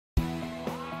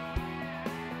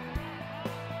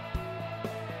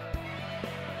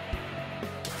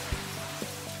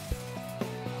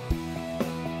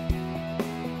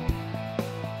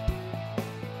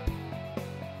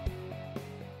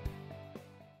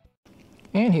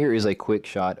And here is a quick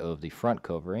shot of the front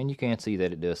cover, and you can see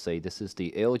that it does say this is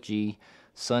the LG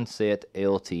Sunset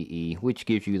LTE, which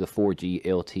gives you the 4G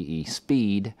LTE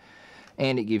speed,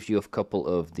 and it gives you a couple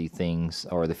of the things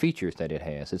or the features that it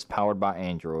has. It's powered by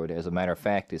Android. As a matter of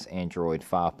fact, it's Android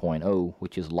 5.0,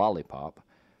 which is Lollipop.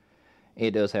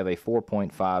 It does have a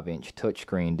 4.5-inch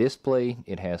touchscreen display.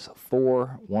 It has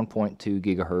 4 1.2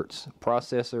 gigahertz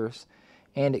processors,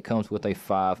 and it comes with a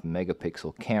 5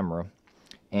 megapixel camera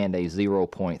and a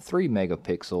 0.3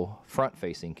 megapixel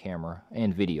front-facing camera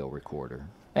and video recorder.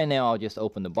 And now I'll just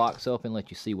open the box up and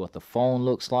let you see what the phone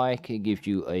looks like. It gives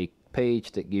you a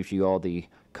page that gives you all the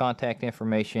contact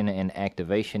information and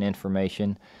activation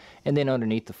information, and then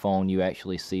underneath the phone you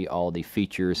actually see all the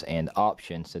features and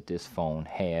options that this phone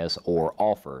has or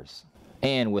offers.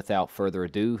 And without further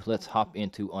ado, let's hop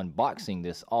into unboxing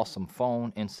this awesome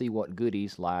phone and see what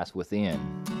goodies lies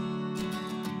within.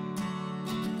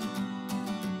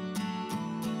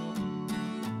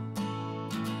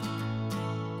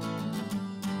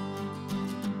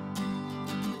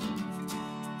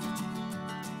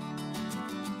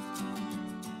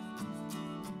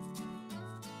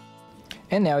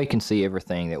 And now you can see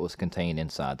everything that was contained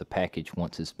inside the package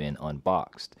once it's been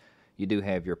unboxed. You do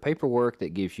have your paperwork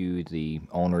that gives you the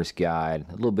owner's guide,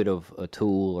 a little bit of a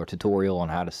tool or tutorial on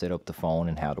how to set up the phone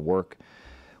and how to work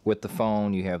with the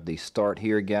phone. You have the start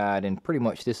here guide, and pretty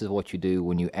much this is what you do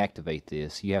when you activate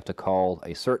this. You have to call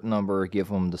a certain number, give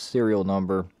them the serial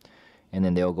number, and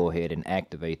then they'll go ahead and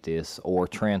activate this or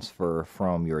transfer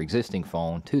from your existing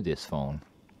phone to this phone.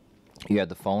 You have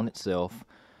the phone itself,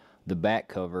 the back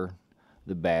cover,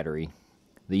 the battery,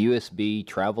 the USB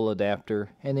travel adapter,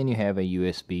 and then you have a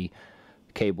USB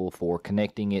cable for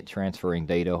connecting it, transferring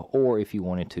data, or if you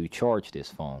wanted to charge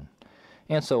this phone.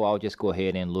 And so I'll just go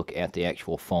ahead and look at the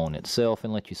actual phone itself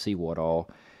and let you see what all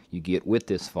you get with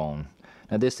this phone.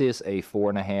 Now this is a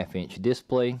 4.5-inch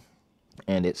display,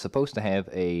 and it's supposed to have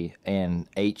an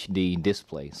HD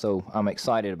display, so I'm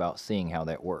excited about seeing how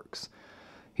that works.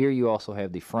 Here you also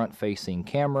have the front-facing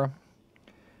camera,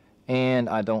 and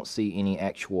I don't see any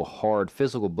actual hard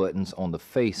physical buttons on the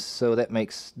face, so that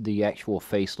makes the actual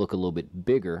face look a little bit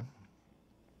bigger.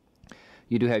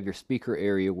 You do have your speaker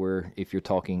area where if you're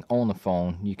talking on the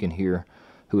phone you can hear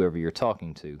whoever you're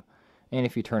talking to, and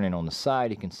if you turn it on the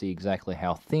side you can see exactly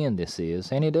how thin this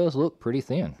is, and it does look pretty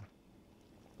thin.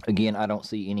 Again, I don't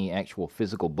see any actual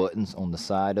physical buttons on the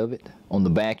side of it. On the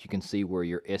back you can see where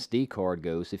your SD card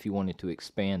goes if you wanted to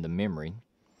expand the memory.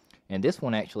 And this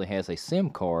one actually has a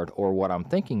SIM card, or what I'm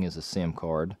thinking is a SIM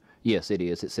card. Yes, it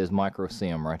is. It says micro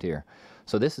SIM right here.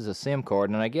 So this is a SIM card,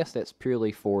 and I guess that's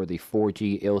purely for the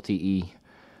 4G LTE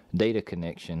data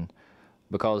connection,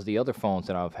 because the other phones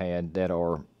that I've had that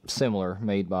are similar,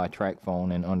 made by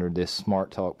TracFone and under this Smart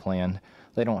Talk plan,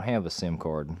 they don't have a SIM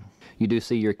card. You do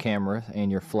see your camera and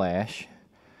your flash.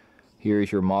 Here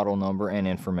is your model number and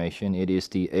information. It is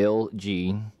the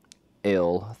LG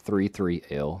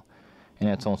L33L. And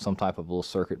that's on some type of little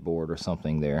circuit board or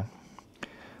something there.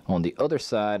 On the other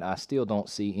side, I still don't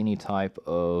see any type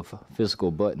of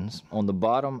physical buttons. On the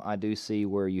bottom, I do see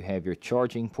where you have your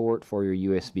charging port for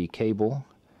your USB cable.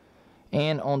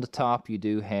 And on the top, you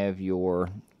do have your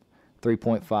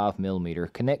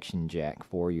 3.5mm connection jack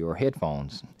for your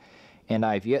headphones. And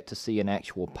I've yet to see an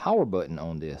actual power button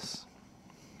on this.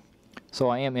 So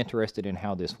I am interested in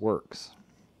how this works.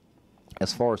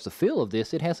 As far as the feel of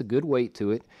this, it has a good weight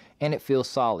to it, and it feels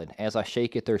solid. As I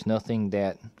shake it, there's nothing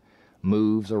that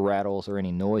moves or rattles or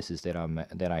any noises that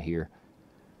I hear.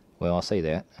 Well, I'll say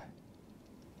that.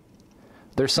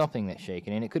 There's something that's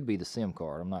shaking, and it could be the SIM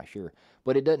card, I'm not sure.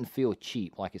 But it doesn't feel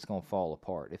cheap, like it's going to fall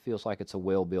apart. It feels like it's a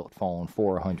well-built phone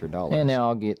for $100. And now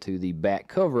I'll get to the back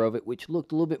cover of it, which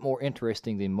looked a little bit more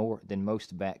interesting than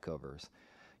most back covers.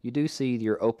 You do see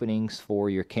your openings for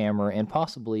your camera and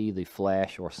possibly the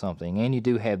flash or something, and you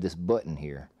do have this button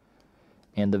here.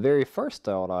 And the very first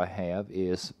thought I have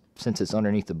is, since it's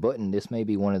underneath the button, this may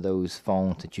be one of those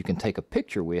phones that you can take a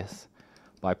picture with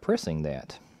by pressing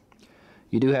that.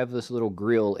 You do have this little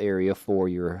grill area for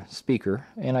your speaker,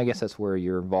 and I guess that's where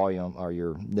your volume or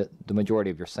the majority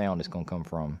of your sound is going to come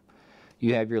from.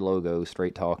 You have your logo,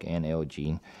 Straight Talk and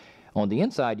LG. On the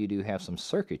inside you do have some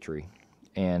circuitry,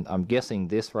 and I'm guessing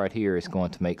this right here is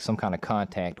going to make some kind of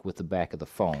contact with the back of the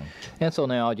phone. And so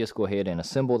now I'll just go ahead and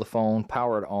assemble the phone,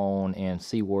 power it on, and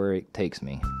see where it takes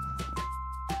me.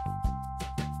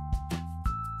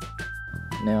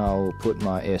 Now I'll put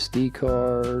my SD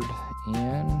card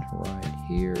in right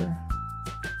here.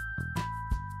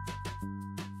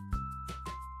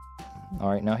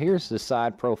 Alright, now here's the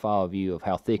side profile view of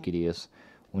how thick it is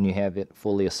when you have it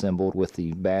fully assembled with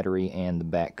the battery and the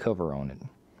back cover on it.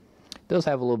 does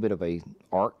have a little bit of a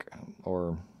arc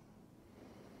or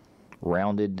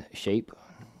rounded shape.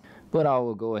 But I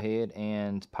will go ahead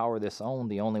and power this on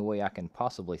the only way I can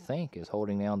possibly think is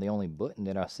holding down the only button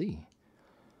that I see.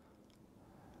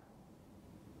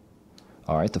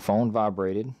 Alright, the phone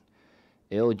vibrated.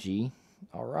 LG.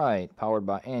 Alright, powered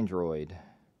by Android.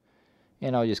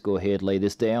 And I'll just go ahead, lay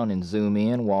this down, and zoom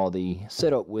in while the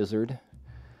setup wizard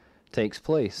takes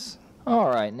place.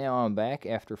 Alright, now I'm back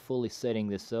after fully setting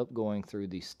this up, going through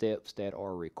the steps that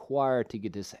are required to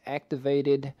get this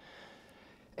activated.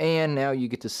 And now you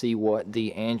get to see what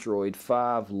the Android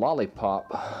 5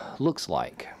 Lollipop looks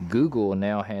like. Google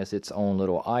now has its own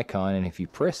little icon, and if you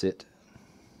press it,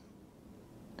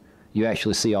 you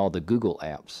actually see all the Google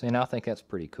apps, and I think that's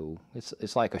pretty cool.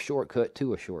 It's like a shortcut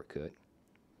to a shortcut.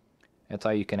 That's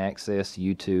how you can access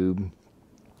YouTube,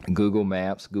 Google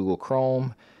Maps, Google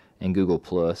Chrome, and Google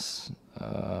Plus.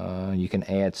 You can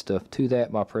add stuff to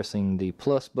that by pressing the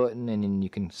plus button, and then you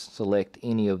can select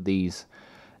any of these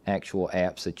actual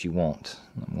apps that you want.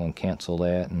 I'm going to cancel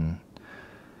that. And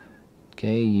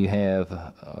okay, you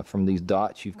have from these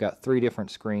dots, you've got 3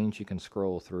 different screens you can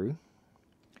scroll through.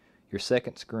 Your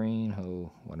second screen,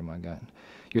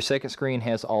 your second screen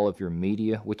has all of your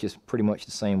media, which is pretty much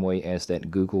the same way as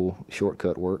that Google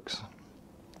shortcut works.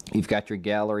 You've got your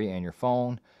gallery and your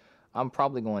phone. I'm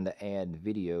probably going to add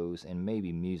videos and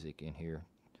maybe music in here.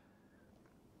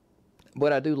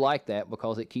 But I do like that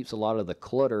because it keeps a lot of the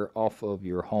clutter off of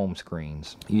your home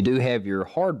screens. You do have your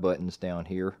hard buttons down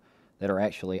here that are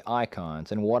actually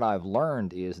icons. And what I've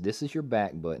learned is this is your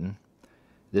back button,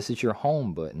 this is your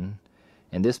home button,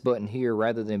 and this button here,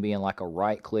 rather than being like a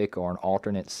right click or an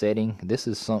alternate setting, this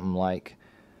is something like,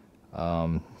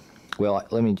 well,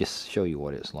 let me just show you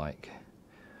what it's like.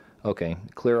 Okay,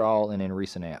 clear all and then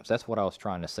recent apps. That's what I was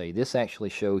trying to say. This actually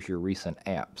shows your recent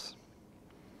apps.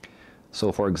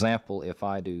 So for example, if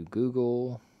I do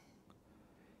Google,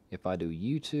 if I do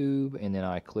YouTube, and then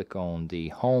I click on the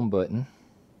home button,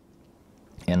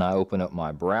 and I open up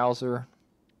my browser,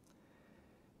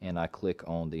 and I click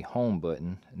on the home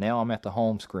button, now I'm at the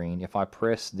home screen. If I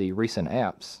press the recent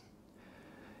apps,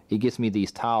 it gives me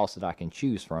these tiles that I can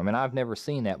choose from, and I've never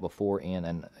seen that before in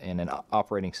an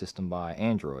operating system by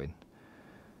Android.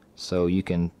 So you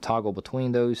can toggle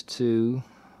between those two,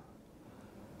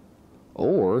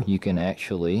 or you can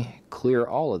actually clear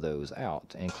all of those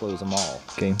out and close them all.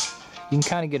 Okay, you can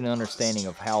kind of get an understanding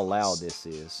of how loud this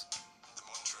is,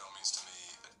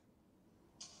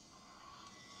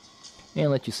 and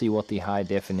let you see what the high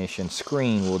definition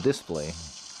screen will display.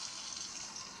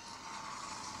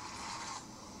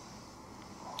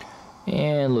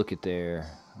 And look at there,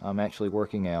 I'm actually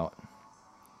working out.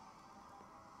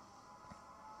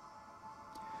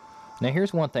 Now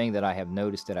here's one thing that I have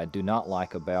noticed that I do not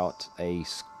like about a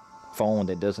phone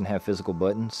that doesn't have physical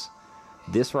buttons.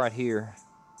 This right here,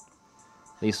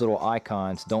 these little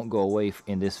icons don't go away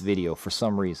in this video for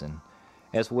some reason,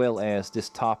 as well as this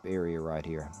top area right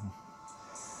here.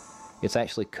 It's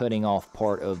actually cutting off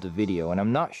part of the video, and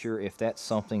I'm not sure if that's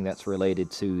something that's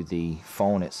related to the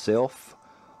phone itself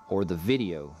or the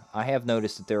video. I have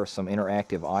noticed that there are some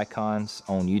interactive icons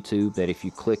on YouTube that if you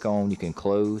click on, you can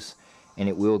close, and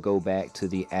it will go back to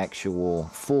the actual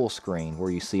full screen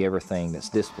where you see everything that's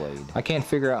displayed. I can't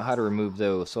figure out how to remove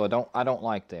those, so I don't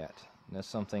like that. That's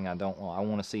something I don't want. I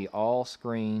want to see all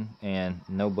screen and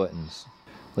no buttons.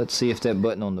 Let's see if that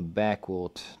button on the back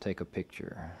will take a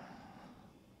picture.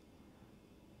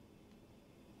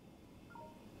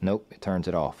 Nope, it turns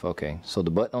it off. Okay, so the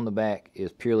button on the back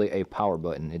is purely a power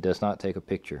button. It does not take a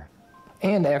picture.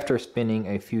 And after spending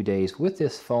a few days with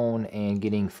this phone and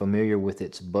getting familiar with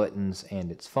its buttons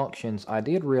and its functions, I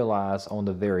did realize on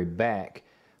the very back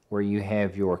where you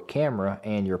have your camera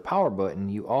and your power button,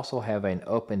 you also have an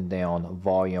up and down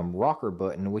volume rocker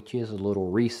button, which is a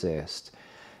little recessed.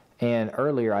 And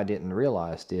earlier I didn't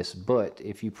realize this, but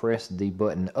if you press the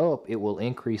button up, it will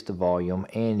increase the volume,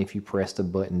 and if you press the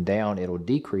button down, it'll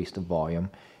decrease the volume.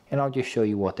 And I'll just show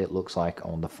you what that looks like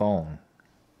on the phone.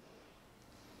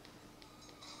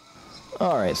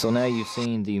 Alright, so now you've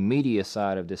seen the media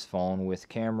side of this phone with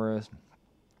cameras,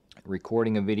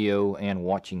 recording a video, and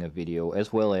watching a video,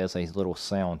 as well as a little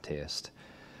sound test.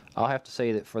 I'll have to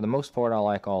say that for the most part I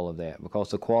like all of that, because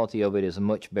the quality of it is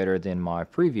much better than my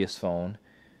previous phone,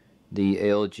 the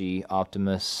LG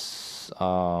Optimus,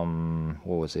 what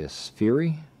was this,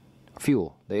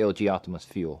 Fuel, the LG Optimus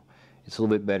Fuel. It's a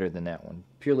little bit better than that one,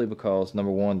 purely because,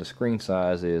 number one, the screen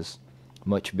size is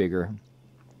much bigger,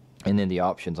 and then the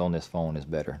options on this phone is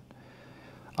better.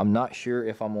 I'm not sure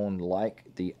if I'm going to like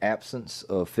the absence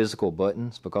of physical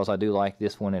buttons, because I do like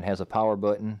this one. It has a power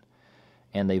button,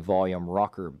 and the volume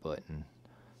rocker button.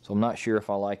 So I'm not sure if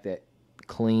I like that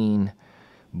clean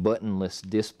buttonless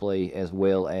display as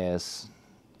well as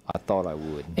I thought I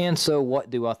would. And so what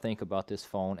do I think about this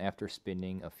phone after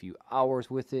spending a few hours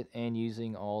with it and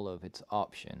using all of its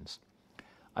options?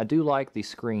 I do like the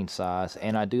screen size,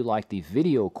 and I do like the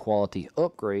video quality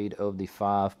upgrade of the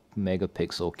 5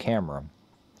 megapixel camera.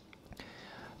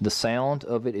 The sound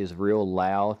of it is real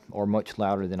loud, or much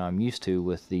louder than I'm used to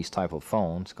with these type of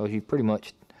phones, because you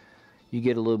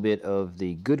get a little bit of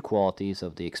the good qualities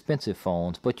of the expensive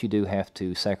phones, but you do have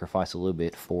to sacrifice a little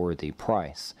bit for the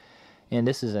price. And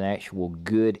this is an actual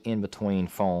good in-between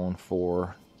phone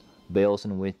for bells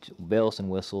and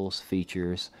whistles,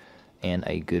 features, and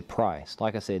a good price.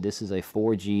 Like I said, this is a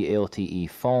 4G LTE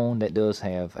phone that does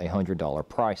have a $100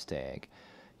 price tag.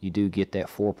 You do get that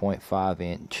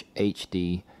 4.5-inch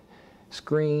HD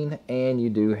screen, and you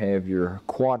do have your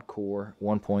quad-core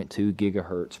 1.2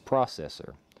 gigahertz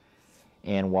processor.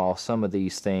 And while some of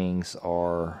these things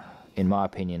are, in my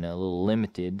opinion, a little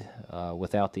limited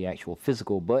without the actual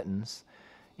physical buttons,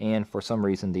 and for some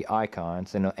reason the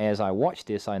icons, and as I watch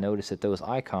this I notice that those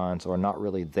icons are not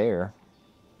really there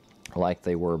like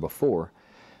they were before.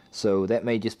 So that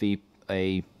may just be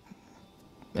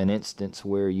an instance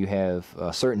where you have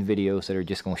certain videos that are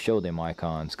just going to show them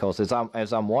icons, because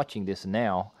as I'm watching this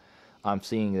now, I'm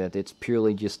seeing that it's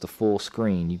purely just the full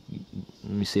screen.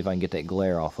 Let me see if I can get that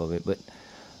glare off of it, but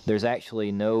there's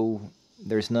actually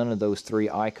there's none of those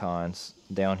 3 icons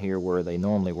down here where they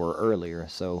normally were earlier.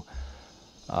 So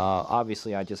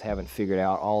obviously I just haven't figured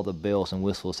out all the bells and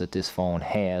whistles that this phone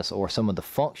has, or some of the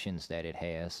functions that it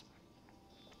has,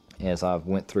 as I've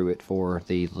went through it for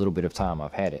the little bit of time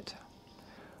I've had it.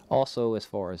 Also, as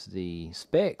far as the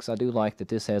specs, I do like that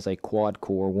this has a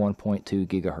quad-core 1.2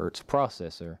 gigahertz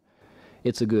processor.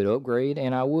 It's a good upgrade,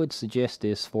 and I would suggest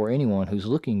this for anyone who's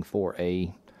looking for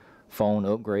a phone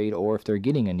upgrade, or if they're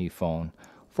getting a new phone.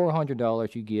 For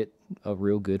 $100 you get a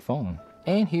real good phone.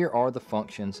 And here are the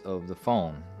functions of the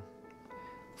phone.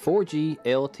 4G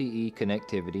LTE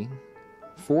connectivity,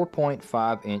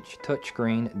 4.5-inch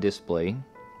touchscreen display,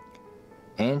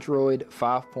 Android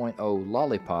 5.0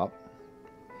 Lollipop,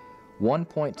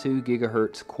 1.2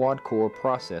 gigahertz quad-core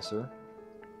processor,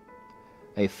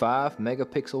 a 5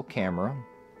 megapixel camera,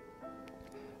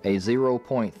 a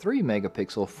 0.3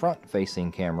 megapixel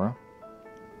front-facing camera,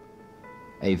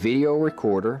 a video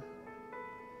recorder,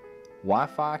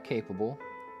 Wi-Fi capable,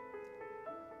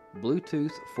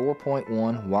 Bluetooth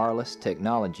 4.1 wireless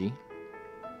technology,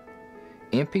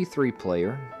 MP3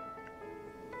 player,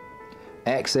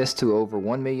 access to over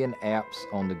 1 million apps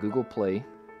on the Google Play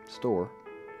Store.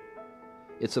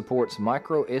 It supports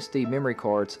micro SD memory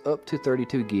cards up to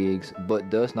 32 gigs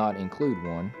but does not include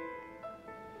one.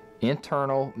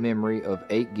 Internal memory of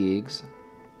 8 gigs.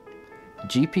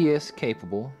 GPS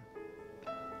capable.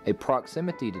 A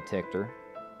proximity detector.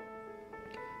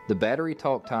 The battery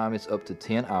talk time is up to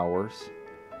 10 hours.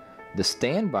 The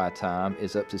standby time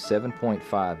is up to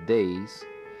 7.5 days.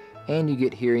 And you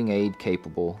get hearing aid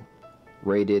capable,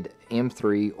 rated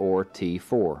M3 or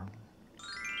T4.